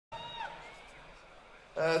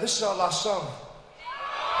This is our last song.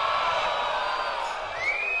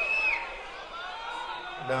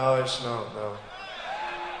 No, it's not, no.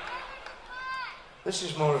 This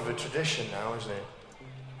is more of a tradition now, isn't it?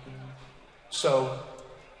 So,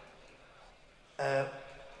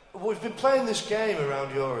 we've been playing this game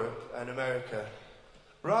around Europe and America.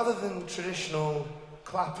 Rather than traditional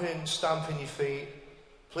clapping, stamping your feet,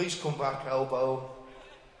 please come back, elbow,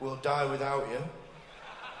 we'll die without you.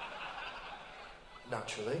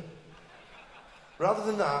 Naturally. Rather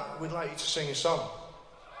than that, we'd like you to sing a song.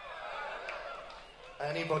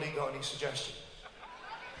 Anybody got any suggestions?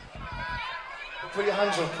 Put your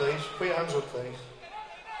hands up, please. Put your hands up, please.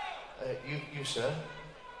 You, sir.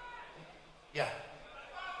 Yeah.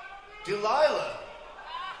 Delilah.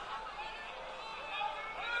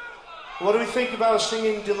 What do we think about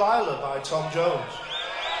singing Delilah by Tom Jones?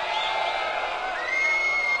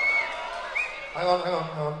 Hang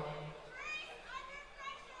on.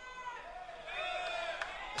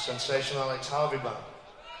 Sensational Alex Harvey band.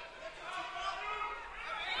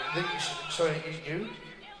 Sorry, you?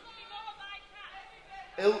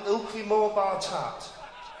 Ilkley Moore Bar Tat.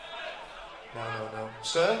 No.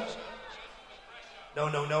 Sir? No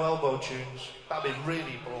elbow tunes. That'd be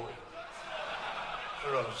really boring.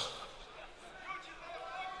 For us.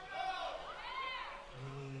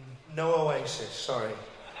 No Oasis, sorry.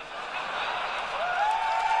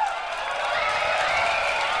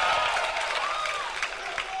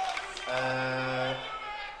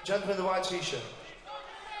 Gentleman in the white t-shirt.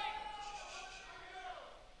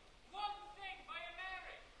 One thing by a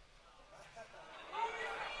Mary.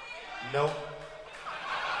 No.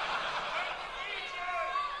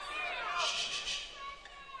 Shh.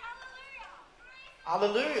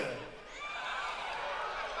 Hallelujah.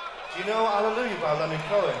 Do you know Hallelujah by Leonard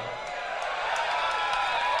Cohen?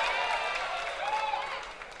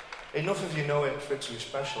 Enough of you know it for it to be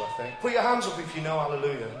special, I think. Put your hands up if you know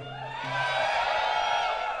Hallelujah.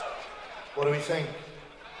 What do we think?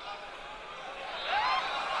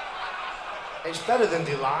 It's better than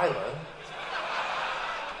Delilah.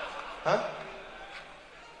 Huh?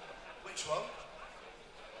 Which one?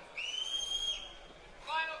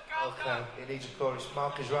 Okay, it needs a chorus.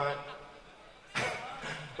 Mark is right.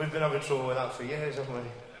 We've been having trouble with that for years, haven't we?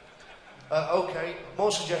 Okay,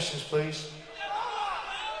 more suggestions, please.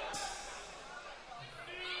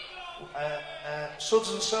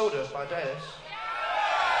 Suds and Soda by Deus.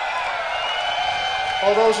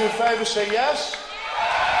 All those in favour say yes.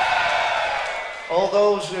 All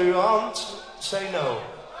those who aren't say no.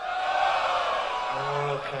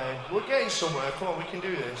 Okay, we're getting somewhere. Come on, we can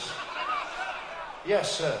do this.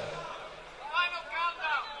 Yes, sir. Final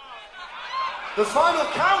countdown. The final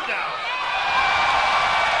countdown.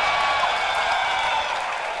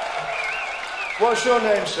 What's your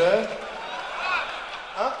name, sir?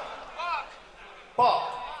 Huh? Bob.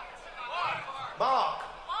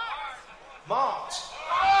 Mark.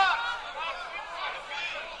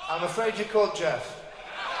 I'm afraid you're called Jeff.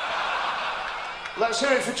 Let's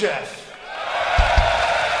hear it for Jeff.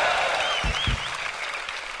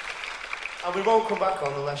 And we won't come back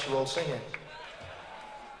on unless you all sing it.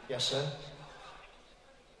 Yes, sir?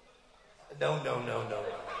 No.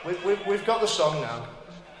 We've got the song now.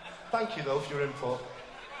 Thank you, though, for your input.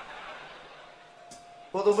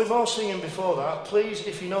 Well, there'll be more singing before that. Please,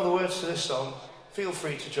 if you know the words to this song, feel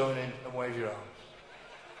free to join in and wave your arms.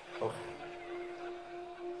 Okay.